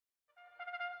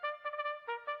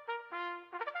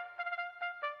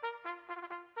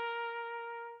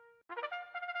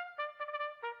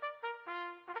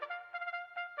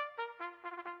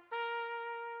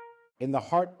In the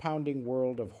heart-pounding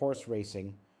world of horse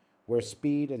racing, where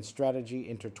speed and strategy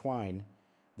intertwine,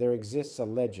 there exists a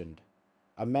legend,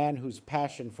 a man whose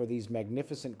passion for these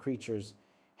magnificent creatures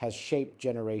has shaped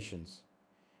generations.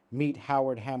 Meet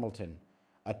Howard Hamilton,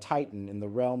 a titan in the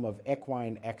realm of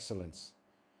equine excellence.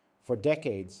 For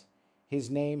decades, his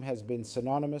name has been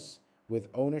synonymous with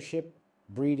ownership,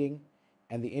 breeding,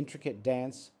 and the intricate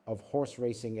dance of horse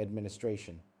racing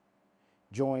administration.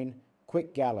 Join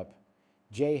Quick Gallop,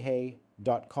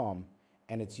 jhay.com,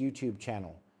 and its YouTube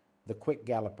channel, The Quick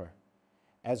Galloper,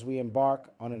 as we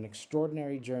embark on an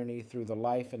extraordinary journey through the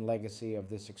life and legacy of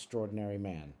this extraordinary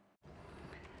man.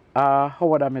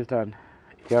 Howard Hamilton,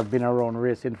 you have been around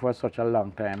racing for such a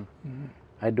long time.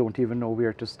 I don't even know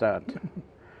where to start.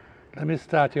 Let me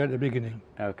start here at the beginning.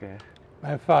 Okay.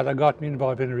 My father got me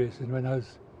involved in racing when I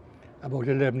was about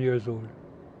 11 years old.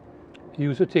 He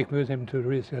used to take me with him to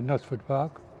racing at Knutsford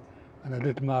Park and at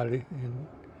Little Marley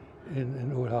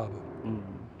in Old Harbour.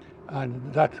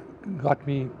 And that got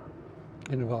me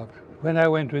involved. When I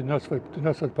went to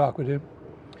Knutsford Park with him,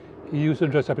 he used to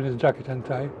dress up in his jacket and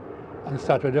tie and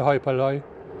start with the hoi polloi.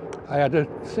 I had to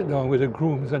sit down with the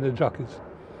grooms and the jockeys.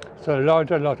 So I learned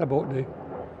a lot about the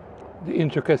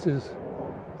intricacies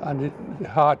and the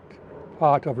hard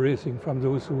part of racing from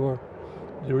those who were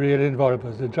the real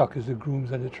involvers, the jockeys, the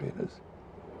grooms and the trainers.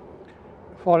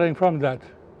 Following from that,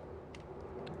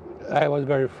 I was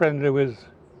very friendly with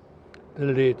the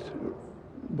late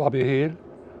Bobby Hale,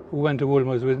 who went to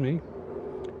Wolmer's with me,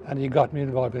 and he got me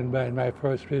involved in buying my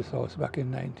first racehorse back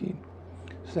in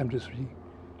 1973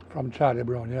 from Charlie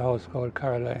Brown, a horse called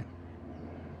Caroline.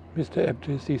 Mr.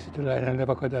 Epton ceased to line, I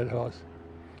never got that horse.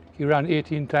 He ran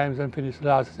 18 times and finished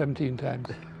last 17 times.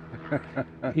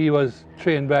 He was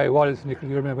trained by Wallace Nichol.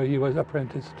 You remember he was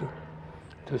apprenticed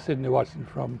to Sidney Watson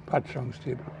from Pat Strong's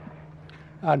stable.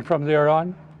 And from there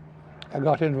on, I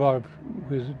got involved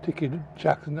with Dickie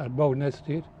Jackson at Bowden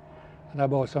Estate, and I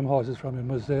bought some horses from him,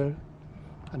 Moselle,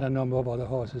 and a number of other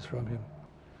horses from him.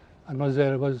 And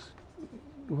Moselle was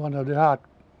one of the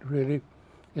really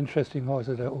interesting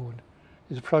horses I owned.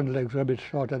 His front legs were a bit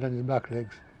shorter than his back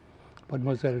legs, but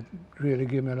Moselle really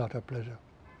gave me a lot of pleasure.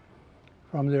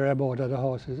 From there I bought other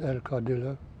horses, El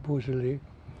Cordilla, Beaujolais,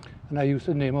 and I used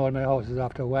to name all my horses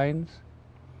after wines.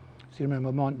 So you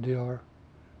remember Mont d'Or,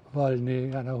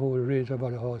 Volney, and a whole range of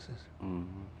other horses.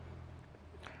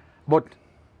 But,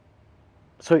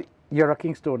 so you're a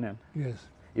Kingstonian? Yes.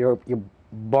 You're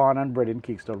born and bred in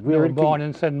Kingston? I was born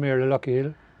in St. Mary, Lucky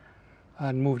Hill,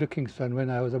 and moved to Kingston when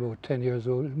I was about 10 years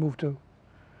old. Moved to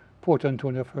Port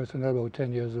Antonio first when I was about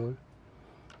 10 years old.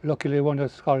 Luckily won a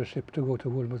scholarship to go to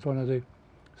Wolmer's, one of the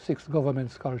 6 government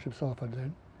scholarships offered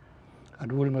then.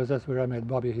 At Wolmer's, that's where I met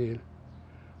Bobby Hale.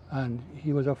 And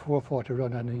he was a 440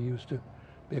 runner, and he used to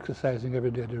be exercising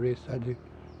every day at the race at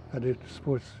the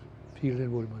sports field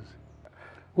in Wolmer's.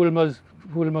 Wolmer's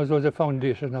was the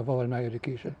foundation of all my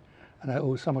education, and I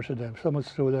owe so much to them, so much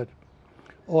so that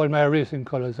all my racing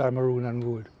colours are maroon and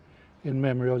gold in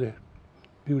memory of the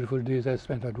beautiful days I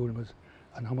spent at Wolmer's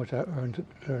and how much I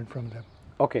learned from them.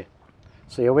 Okay,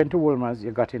 so you went to Wolmer's,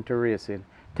 you got into racing.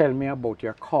 Tell me about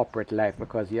your corporate life,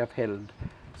 because you have held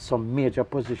some major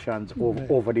positions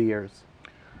over the years.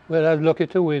 Well, I was lucky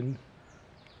to win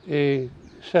a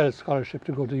Shell scholarship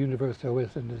to go to the University of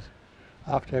West Indies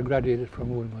after I graduated from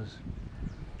Wolmer's.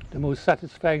 The most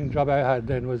satisfying job I had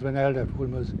then was when I left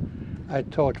Wolmer's. I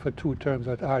taught for 2 terms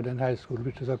at Arden High School,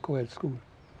 which is a co-ed school.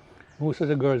 Most of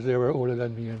the girls there were older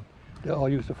than me, and they all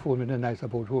used to phone me in the nights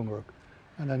about homework.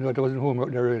 And I knew it wasn't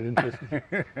homework they were really interested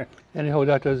in. Anyhow,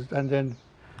 that was, and then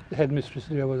the headmistress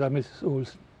there was a Mrs.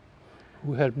 Olson,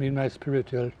 who helped me in my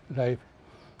spiritual life,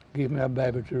 gave me a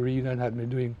Bible to read and had me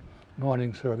doing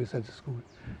morning service at the school.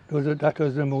 That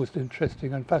was the most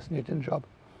interesting and fascinating job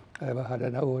I ever had,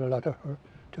 and I owe a lot of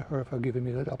to her for giving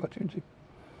me that opportunity.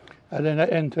 And then I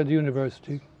entered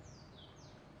university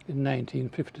in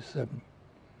 1957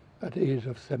 at the age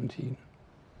of 17.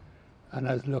 And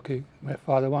I was lucky. My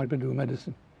father wanted me to do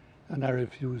medicine, and I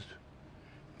refused.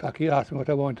 In fact, he asked me what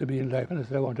I wanted to be in life, and I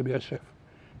said I want to be a chef.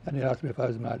 And he asked me if I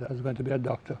was mad. I was going to be a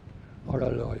doctor or a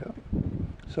lawyer.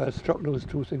 So I struck those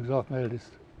 2 things off my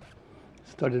list.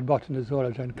 Studied botany,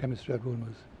 zoology, and chemistry at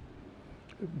Wolmer's,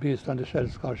 based on the Shell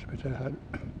scholarship which I had.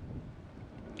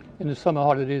 In the summer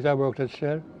holidays, I worked at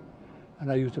Shell,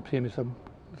 and I used to pay me some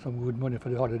good money for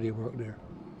the holiday work there.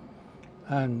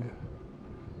 And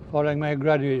following my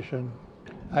graduation,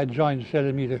 I joined Shell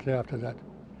immediately after that,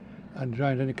 and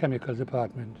joined in the chemicals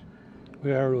department,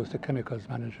 where I rose to chemicals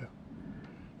manager.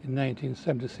 In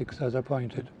 1976, I was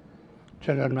appointed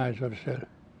general manager of Shell,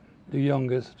 the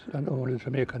youngest and only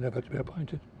Jamaican ever to be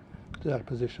appointed to that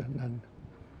position. And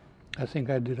I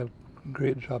think I did a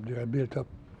great job there. I built up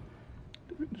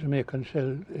Jamaican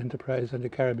Shell Enterprise and the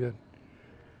Caribbean,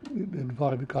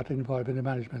 got involved in the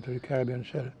management of the Caribbean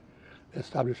Shell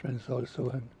establishments also,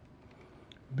 and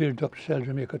built up Shell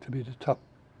Jamaica to be the top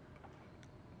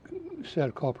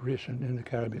Shell corporation in the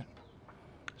Caribbean.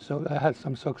 So I had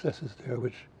some successes there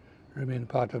which remain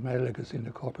part of my legacy in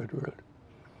the corporate world.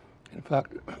 In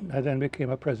fact, I then became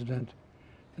a president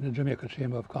in the Jamaica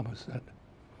Chamber of Commerce, and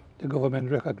the government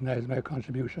recognized my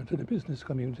contribution to the business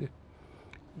community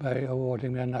by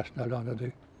awarding me a national honor,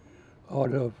 the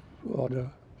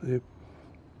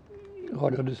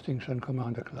Order Distinction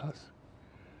Commander class.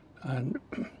 And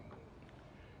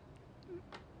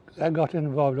I got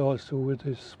involved also with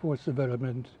the Sports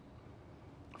Development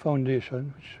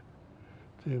Foundation, which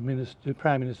the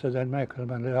Prime Minister then, Michael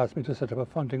Manley, asked me to set up a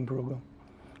funding program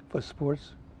for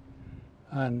sports.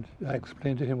 And I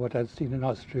explained to him what I'd seen in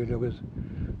Australia with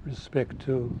respect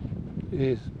to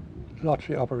a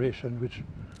lottery operation which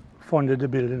funded the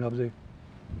building of the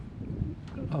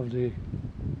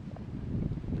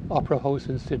Opera House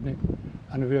in Sydney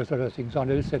and various other things. And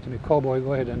he said to me, "Cowboy,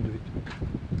 go ahead and do it."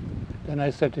 Then I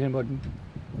said to him,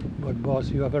 but boss,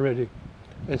 you have already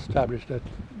established that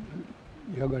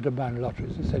you're going to ban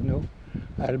lotteries. He said, "No,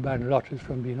 I'll ban lotteries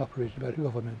from being operated by the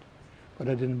government, but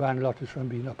I didn't ban lotteries from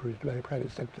being operated by the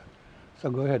private sector. So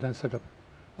go ahead and set up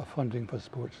a funding for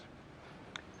sports."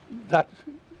 That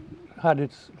had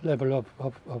its level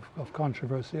of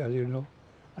controversy, as you know,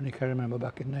 and you can remember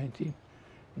back in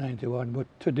 1991. But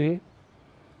today,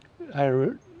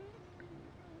 I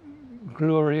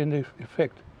glory in the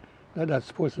effect that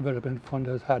Sports Development Fund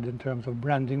has had in terms of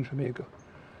branding Jamaica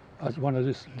as one of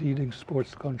the leading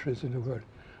sports countries in the world,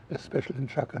 especially in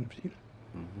track and field.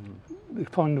 Mm-hmm. The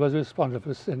fund was responsible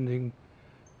for sending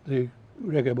the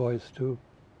Reggae Boys to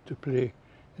play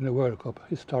in the World Cup,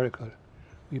 historical.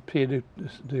 We paid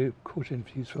the coaching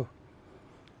fees for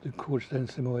the coach then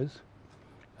Simoes,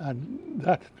 and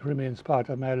that remains part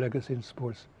of my legacy in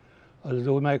sports,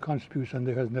 although my contribution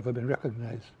there has never been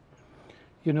recognized.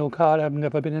 You know, Carl, I've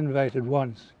never been invited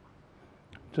once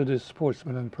to this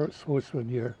Sportsman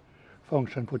Year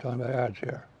function put on by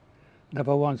RJR.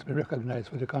 Never once been recognized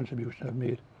for the contribution I've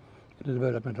made in the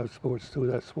development of sports through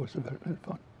that Sports Development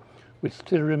Fund, which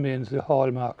still remains the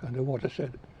hallmark and the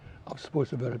watershed of sports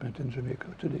development in Jamaica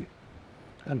today.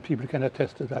 And people can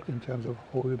attest to that in terms of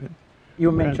how we've been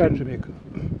in Jamaica.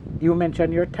 You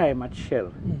mentioned your time at Shell.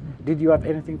 Mm-hmm. Did you have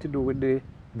anything to do with the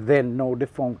then now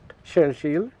defunct Shell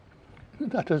Shield?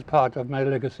 That was part of my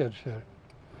legacy at Shell.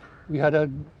 We had a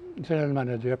general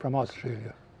manager from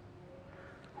Australia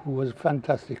who was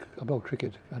fantastic about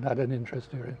cricket and had an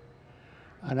interest therein.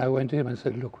 And I went to him and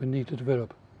said, "Look, we need to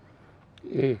develop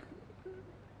a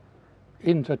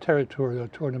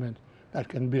interterritorial tournament that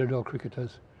can build our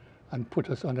cricketers and put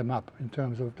us on the map in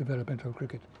terms of development of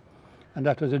cricket." And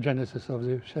that was the genesis of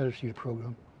the Shell Shield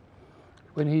program.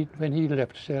 When he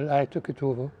left Shell, I took it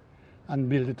over and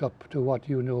built it up to what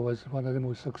you know was one of the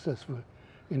most successful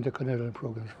intercontinental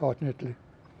programs. Fortunately,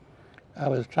 I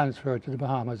was transferred to the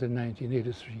Bahamas in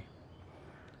 1983,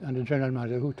 and the general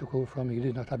manager who took over from me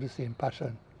did not have the same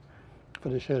passion for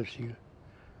the Shell Shield.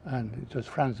 And it was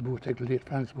Franz Botek, the late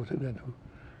Franz Botek, then who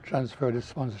transferred the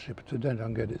sponsorship to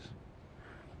Denton Geddes.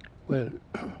 Well,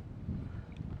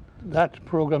 that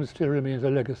program still remains a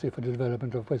legacy for the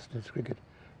development of West Indies cricket,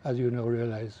 as you now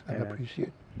realize and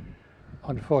appreciate.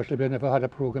 Unfortunately, I never had a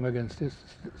program against this,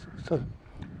 so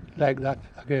like that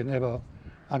again ever.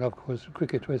 And of course,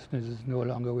 cricket West Indies is no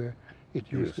longer where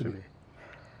it used to be.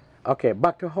 Okay,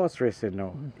 back to horse racing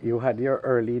now. Mm-hmm. You had your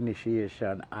early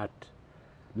initiation at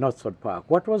Knutsford Park.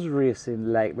 What was racing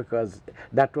like? Because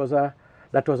that was a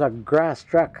grass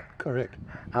track. Correct.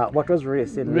 What was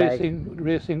racing like?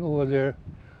 Racing over there,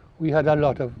 we had a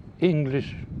lot of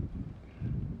English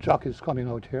jockeys coming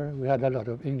out here. We had a lot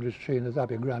of English trainers,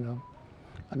 Abby Granham,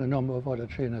 and a number of other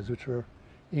trainers which were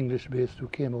English-based who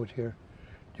came out here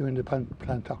during the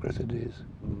plantocracy days.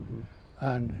 Mm-hmm.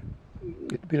 And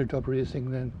it built up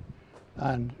racing then,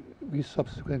 and we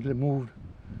subsequently moved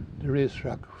the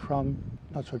racetrack from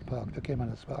Knutsford Park to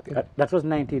Caymanas Park. That was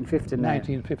 1959?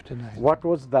 1959. What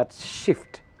was that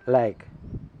shift like?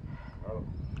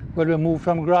 Well, we moved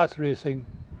from grass racing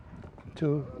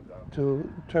to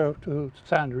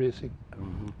sand racing,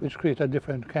 mm-hmm. which created a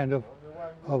different kind of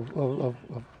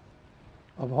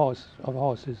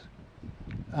horses.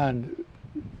 And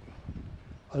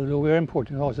although we were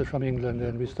importing horses from England,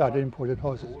 and we started importing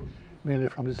horses mainly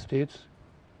from the States,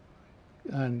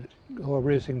 and our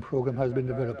racing program has been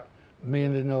developed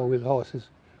mainly now with horses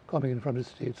coming in from the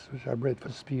States, which are bred for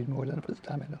speed more than for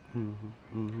stamina.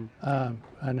 Mm-hmm. Mm-hmm.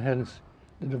 And hence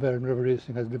the development of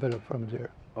racing has developed from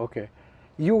there. Okay.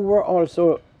 You were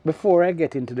also, before I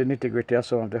get into the nitty-gritty of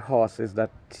some of the horses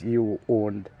that you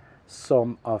owned,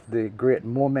 some of the great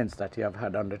moments that you have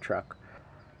had on the track,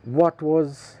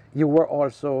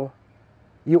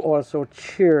 you also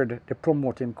chaired the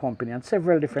promoting company and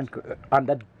several different,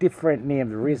 under different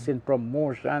names, Racing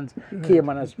Promotions,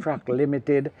 Caymanas Track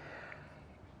Limited.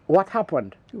 What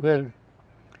happened? Well,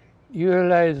 you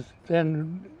realize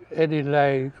then Eddie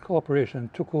Lai Corporation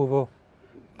took over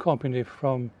company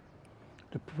from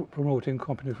the promoting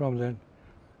company from then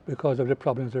because of the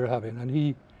problems they were having. And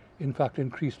he, in fact,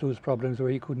 increased those problems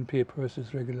where he couldn't pay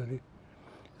purses regularly.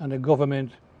 And the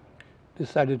government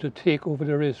decided to take over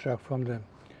the racetrack from them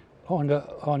under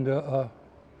a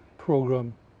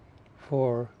program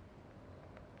for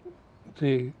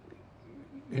the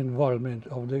involvement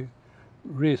of the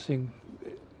racing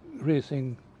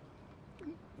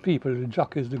people, the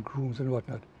jockeys, the grooms and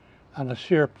whatnot. And a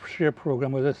share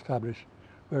program was established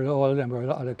where all of them were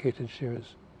allocated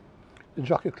shares. The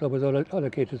jockey club was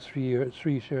allocated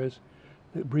 3 shares.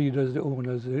 The breeders, the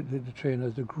owners, the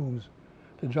trainers, the grooms,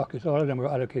 the jockeys, all of them were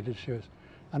allocated shares.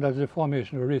 And that was the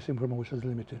formation of Racing Promotions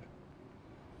Limited.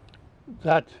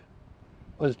 That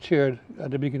was chaired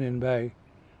at the beginning by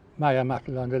Maya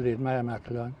Matalan, the late Maya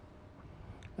Matalan.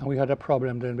 And we had a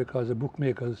problem then because the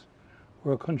bookmakers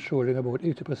were controlling about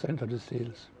 80% of the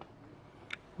sales,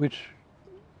 which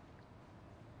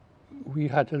we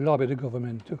had to lobby the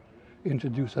government to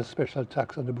introduce a special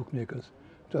tax on the bookmakers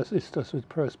to assist us with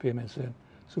purse payments then.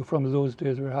 So from those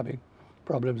days we were having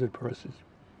problems with purses.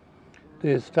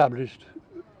 They established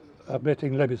a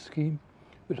betting levy scheme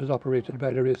which was operated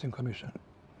by the Racing Commission.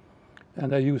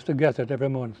 And I used to gazette every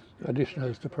month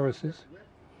additionals to purses.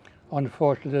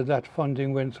 Unfortunately, that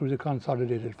funding went through the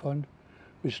consolidated fund,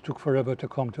 which took forever to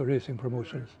come to Racing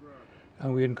Promotions.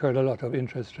 And we incurred a lot of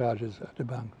interest charges at the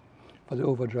bank for the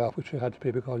overdraft, which we had to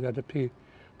pay because we had to pay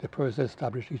the purse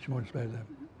established each month by them.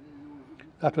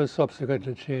 That was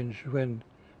subsequently changed when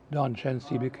Don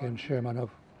Chensi became chairman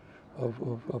of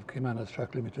Caymanas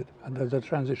Track Limited, and there's a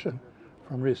transition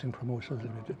from Racing Promotions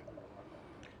Limited.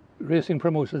 Racing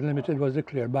Promotions Limited was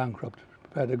declared bankrupt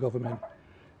by the government,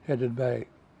 headed by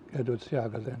Edward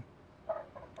Siaga then.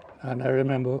 And I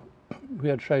remember we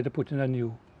had tried to put in a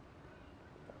new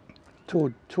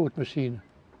tote machine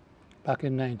back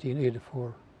in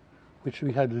 1984, which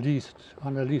we had leased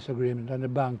on a lease agreement, and the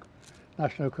bank,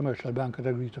 National Commercial Bank, had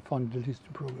agreed to fund the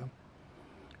leasing program.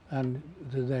 And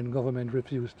the then government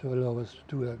refused to allow us to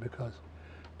do that because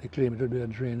they claimed it would be a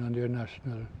drain on their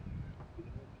national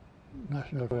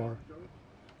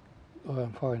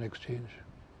foreign exchange.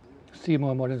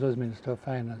 Seymour Mullins was Minister of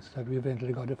Finance, that we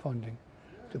eventually got the funding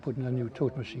to put in a new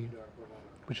tote machine,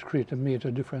 which created a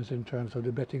major difference in terms of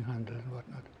the betting handle and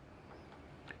whatnot.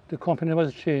 The company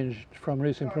was changed from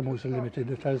Racing Promotion Limited,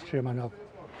 that I was chairman of,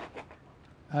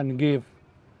 and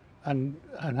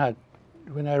had,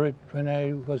 when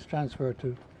I was transferred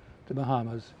to the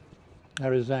Bahamas, I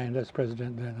resigned as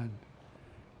president then, and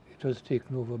it was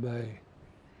taken over by,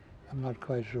 I'm not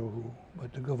quite sure who,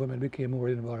 but the government became more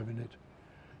involved in it.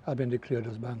 I've been declared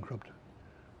as bankrupt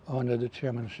under the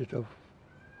chairmanship of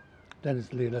Dennis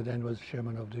Layla, then was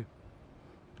chairman of the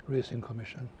Racing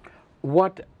Commission.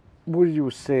 What would you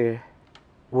say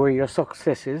were your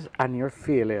successes and your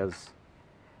failures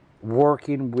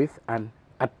working with and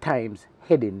at times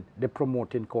heading the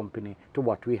promoting company to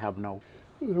what we have now?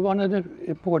 One of the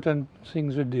important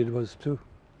things we did was to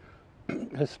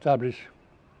establish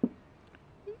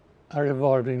a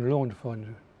revolving loan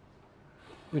fund,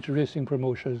 which Racing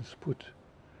Promotions put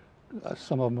a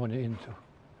sum of money into.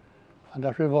 And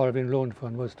that revolving loan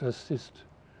fund was to assist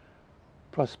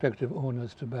prospective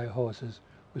owners to buy horses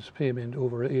with payment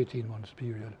over an 18-month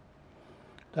period.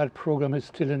 That program is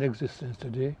still in existence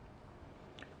today,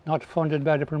 not funded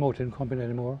by the promoting company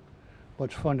anymore,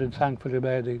 but funded thankfully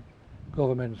by the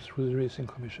government through the Racing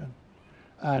Commission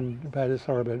and by the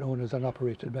thoroughbred owners and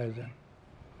operated by them.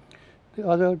 The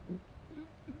other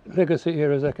legacy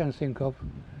areas I can think of,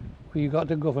 we got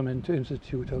the government to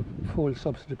institute a full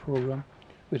subsidy program,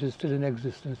 which is still in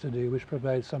existence today, which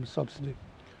provides some subsidy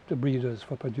to breeders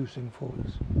for producing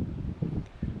foals.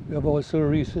 We have also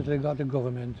recently got the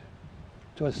government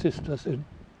to assist us in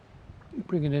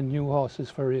bringing in new horses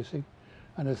for racing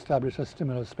and establish a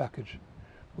stimulus package.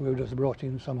 We've just brought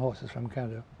in some horses from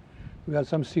Canada. We had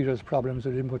some serious problems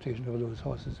with the importation of those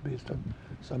horses based on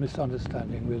some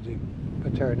misunderstanding with the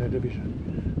veterinary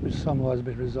division, which somehow has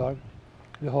been resolved.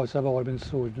 The horses have all been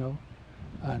sold now,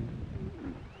 and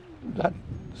that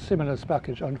stimulus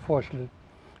package, unfortunately,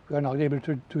 we are not able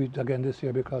to do it again this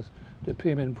year because the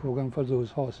payment program for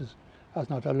those horses has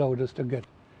not allowed us to get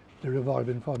the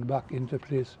revolving fund back into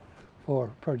place for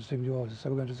purchasing new horses. So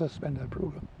we're going to suspend that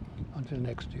program until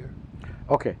next year.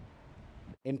 Okay.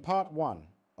 In part one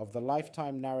of the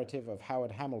lifetime narrative of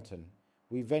Howard Hamilton,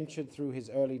 we ventured through his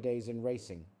early days in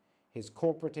racing, his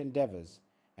corporate endeavors,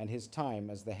 and his time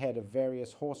as the head of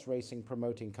various horse racing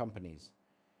promoting companies.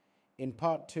 In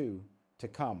part two, to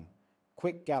come,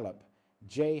 Quick Gallop,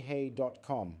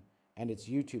 jhay.com, and its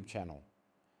YouTube channel.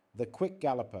 The Quick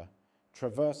Galloper,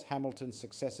 traverse Hamilton's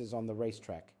successes on the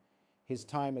racetrack, his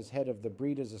time as head of the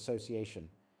Breeders' Association,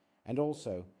 and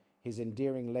also his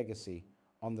endearing legacy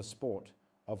on the sport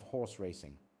of horse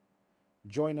racing.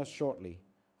 Join us shortly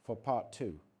for part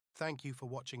two. Thank you for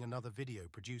watching another video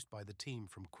produced by the team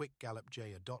from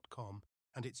quickgallopjaya.com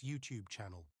and its YouTube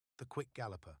channel, The Quick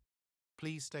Galloper.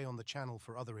 Please stay on the channel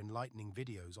for other enlightening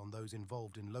videos on those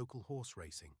involved in local horse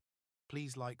racing.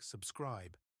 Please like,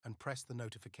 subscribe, and press the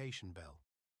notification bell.